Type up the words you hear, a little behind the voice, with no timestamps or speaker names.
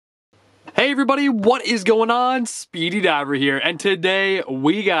Hey everybody, what is going on? Speedy Diver here, and today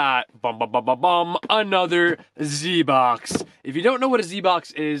we got another Zbox. If you don't know what a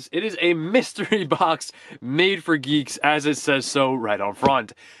Zbox is, it is a mystery box made for geeks, as it says so right on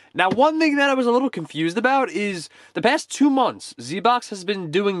front. Now, one thing that I was a little confused about is the past 2 months, Zbox has been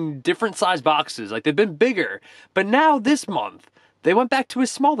doing different size boxes, like they've been bigger, but now this month, they went back to a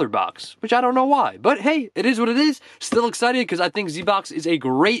smaller box, which I don't know why. But hey, it is what it is. Still excited because I think Zbox is a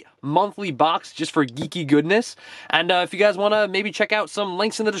great monthly box just for geeky goodness. And if you guys want to maybe check out some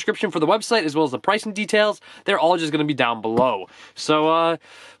links in the description for the website as well as the pricing details, they're all just going to be down below. So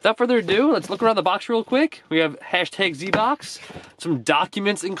without further ado, let's look around the box real quick. We have hashtag Zbox, some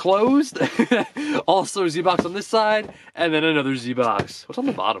documents enclosed, also Zbox on this side, and then another Zbox. What's on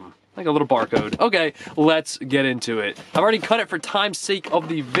the bottom? Like a little barcode. Okay, let's get into it. I've already cut it for time's sake of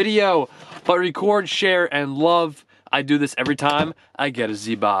the video, but record, share, and love. I do this every time I get a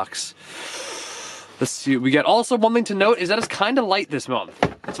Zbox. Let's see, we get also one thing to note is that it's kind of light this month.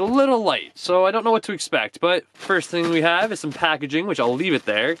 It's a little light, so I don't know what to expect, but first thing we have is some packaging, which I'll leave it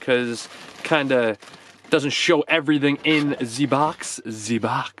there, because kind of doesn't show everything in Zbox.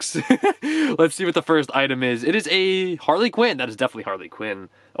 Let's see what the first item is. It is a Harley Quinn. That is definitely Harley Quinn.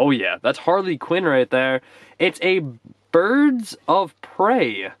 Oh yeah, that's Harley Quinn right there. It's a Birds of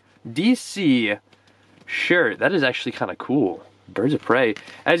Prey DC shirt. That is actually kind of cool. Birds of Prey.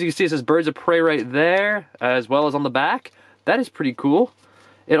 As you can see, it says Birds of Prey right there, as well as on the back. That is pretty cool.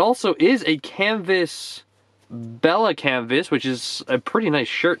 It also is a canvas, Bella canvas, which is a pretty nice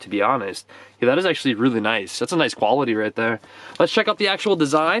shirt, to be honest. Yeah, that is actually really nice. That's a nice quality right there. Let's check out the actual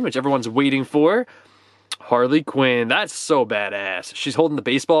design, which everyone's waiting for. Harley Quinn, that's so badass. She's holding the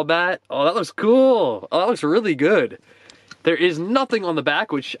baseball bat. Oh, that looks cool. Oh, that looks really good. There is nothing on the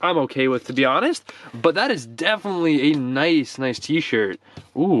back, which I'm okay with, to be honest, but that is definitely a nice t-shirt.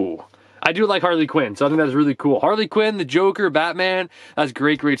 Ooh. I do like Harley Quinn, so I think that is really cool. Harley Quinn, the Joker, Batman, that's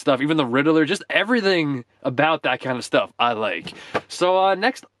great stuff. Even the Riddler, just everything about that kind of stuff I like. So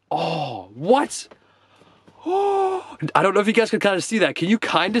next, oh, what? Oh, I don't know if you guys can kind of see that. Can you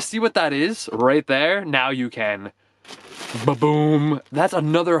kind of see what that is right there? Now you can. Ba-boom. That's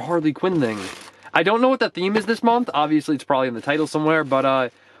another Harley Quinn thing. I don't know what the theme is this month. Obviously, it's probably in the title somewhere,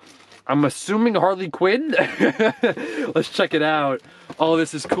 but I'm assuming Harley Quinn. Let's check it out. Oh,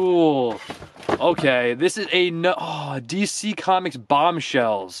 this is cool. Okay, this is a DC Comics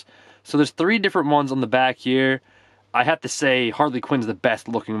Bombshells. So there's 3 different ones on the back here. I have to say Harley Quinn's the best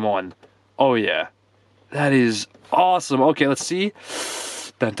looking one. Oh yeah. That is awesome. Okay, let's see.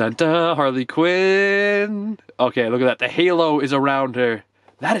 Dun dun dun, Harley Quinn. Okay, look at that. The halo is around her.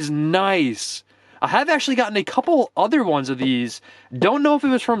 That is nice. I have actually gotten a couple other ones of these. Don't know if it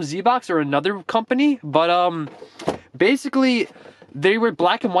was from Zbox or another company, but basically they were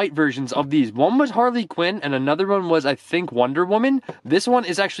black and white versions of these. One was Harley Quinn and another one was, I think, Wonder Woman. This one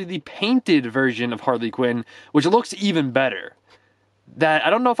is actually the painted version of Harley Quinn, which looks even better. I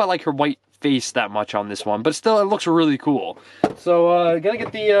don't know if I like her white face that much on this one, but still it looks really cool. So gotta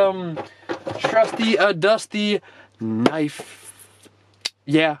get the trusty dusty knife.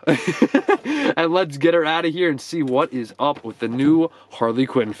 Yeah. And let's get her out of here and see what is up with the new Harley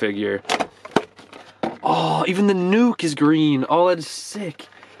Quinn figure. Oh, even the nuke is green. Oh, that is sick.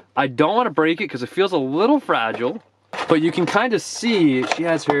 I don't want to break it because it feels a little fragile, but you can kind of see she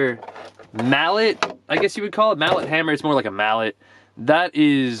has her mallet, I guess you would call it. Mallet hammer. It's more like a mallet. That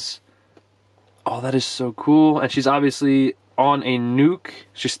is, oh, that is so cool. And she's obviously on a nuke.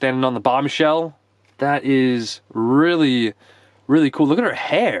 She's standing on the bombshell. That is really cool. Look at her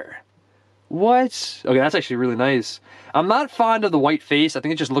hair. What? Okay, that's actually really nice. I'm not fond of the white face. I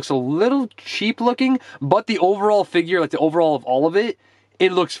think it just looks a little cheap looking, but the overall figure, like the overall of all of it,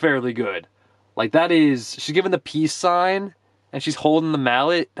 it looks fairly good. Like that is, she's giving the peace sign and she's holding the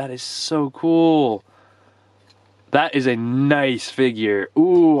mallet. That is so cool. That is a nice figure.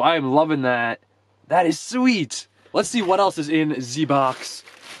 Ooh, I am loving that. That is sweet. Let's see what else is in Zbox.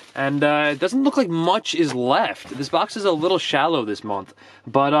 And it doesn't look like much is left. This box is a little shallow this month.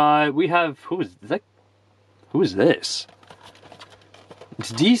 But we have, who is that? Who is this?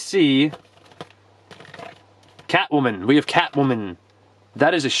 It's DC. Catwoman. We have Catwoman.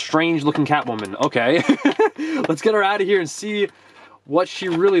 That is a strange looking Catwoman. Okay. Let's get her out of here and see what she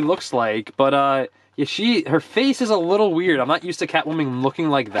really looks like. But yeah, her face is a little weird. I'm not used to Catwoman looking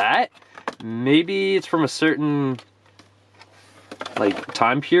like that. Maybe it's from a certain like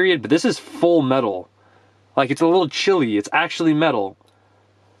time period, but this is full metal. Like it's a little chilly. It's actually metal.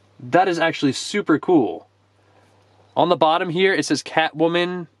 That is actually super cool. On the bottom here it says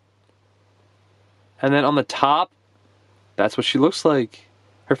Catwoman, and then on the top, that's what she looks like.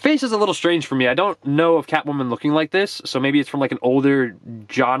 Her face is a little strange for me. I don't know of Catwoman looking like this, so maybe it's from like an older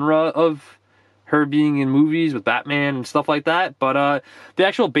genre of her being in movies with Batman and stuff like that. But the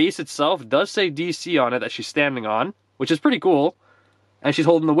actual base itself does say DC on it that she's standing on, which is pretty cool. And she's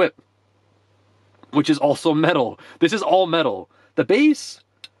holding the whip, which is also metal. This is all metal. The base,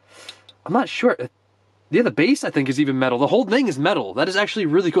 I'm not sure. Yeah, the base, I think, is even metal. The whole thing is metal. That is actually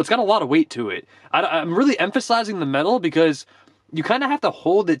really cool. It's got a lot of weight to it. I'm really emphasizing the metal because you kind of have to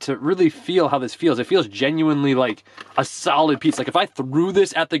hold it to really feel how this feels. It feels genuinely like a solid piece. Like if I threw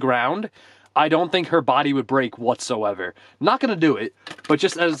this at the ground, I don't think her body would break whatsoever. Not gonna do it, but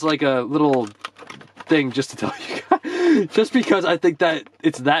just as like a little thing just to tell you guys, just because I think that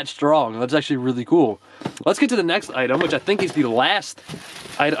it's that strong. That's actually really cool. Let's get to the next item, which I think is the last.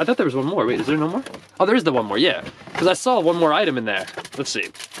 I thought there was one more. Wait, is there no more? Oh, there is the one more, yeah. Because I saw one more item in there. Let's see.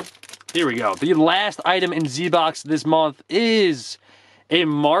 Here we go. The last item in Zbox this month is a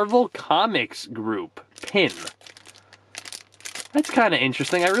Marvel Comics group pin. That's kind of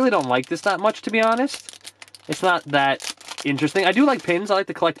interesting. I really don't like this that much, to be honest. It's not that interesting. I do like pins. I like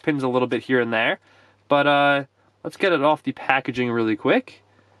to collect pins a little bit here and there. But let's get it off the packaging really quick.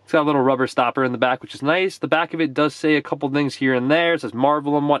 It's got a little rubber stopper in the back, which is nice. The back of it does say a couple things here and there. It says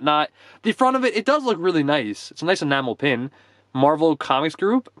Marvel and whatnot. The front of it, it does look really nice. It's a nice enamel pin. Marvel Comics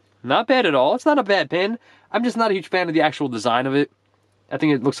Group, not bad at all. It's not a bad pin. I'm just not a huge fan of the actual design of it. I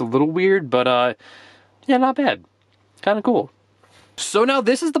think it looks a little weird, but yeah, not bad. Kind of cool. So now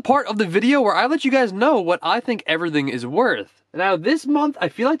this is the part of the video where I let you guys know what I think everything is worth. Now this month, I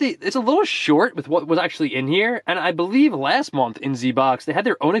feel like it's a little short with what was actually in here, and I believe last month in Zbox, they had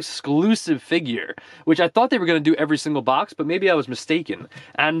their own exclusive figure, which I thought they were going to do every single box, but maybe I was mistaken.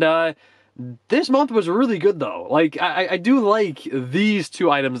 And this month was really good though. Like, I do like these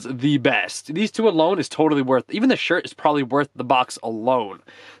two items the best. These two alone is totally worth, even the shirt is probably worth the box alone.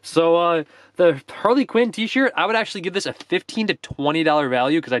 So, the Harley Quinn t-shirt, I would actually give this a $15 to $20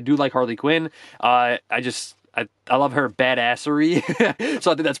 value because I do like Harley Quinn. I love her badassery,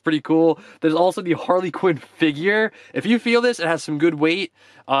 so I think that's pretty cool. There's also the Harley Quinn figure. If you feel this, it has some good weight.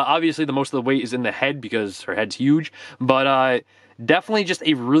 Obviously, the most of the weight is in the head because her head's huge, but definitely just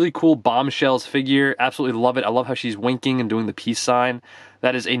a really cool Bombshells figure. Absolutely love it. I love how she's winking and doing the peace sign.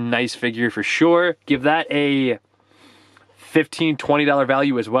 That is a nice figure for sure. Give that a $15, $20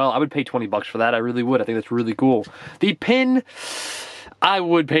 value as well. I would pay 20 bucks for that. I really would. I think that's really cool. The pin, I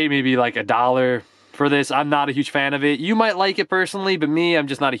would pay maybe like $1 for this. I'm not a huge fan of it. You might like it personally, but me, I'm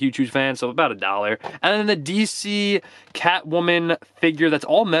just not a huge fan, so about $1. And then the DC Catwoman figure that's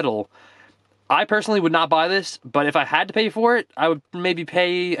all metal. I personally would not buy this, but if I had to pay for it, I would maybe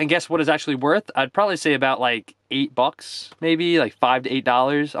pay, and guess what it's actually worth? I'd probably say about like $8, maybe like $5 to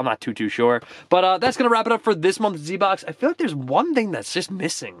 $8. I'm not too sure. But that's gonna wrap it up for this month's Zbox. I feel like there's one thing that's just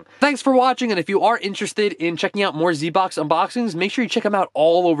missing. Thanks for watching, and if you are interested in checking out more Zbox unboxings, make sure you check them out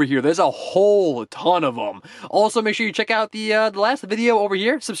all over here. There's a whole ton of them. Also, make sure you check out the last video over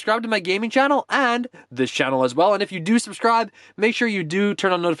here. Subscribe to my gaming channel and this channel as well. And if you do subscribe, make sure you do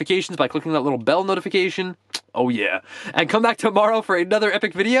turn on notifications by clicking that little bell notification. Oh yeah. And come back tomorrow for another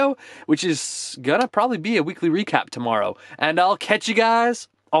epic video, which is gonna probably be a weekly recap tomorrow. And I'll catch you guys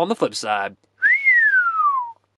on the flip side.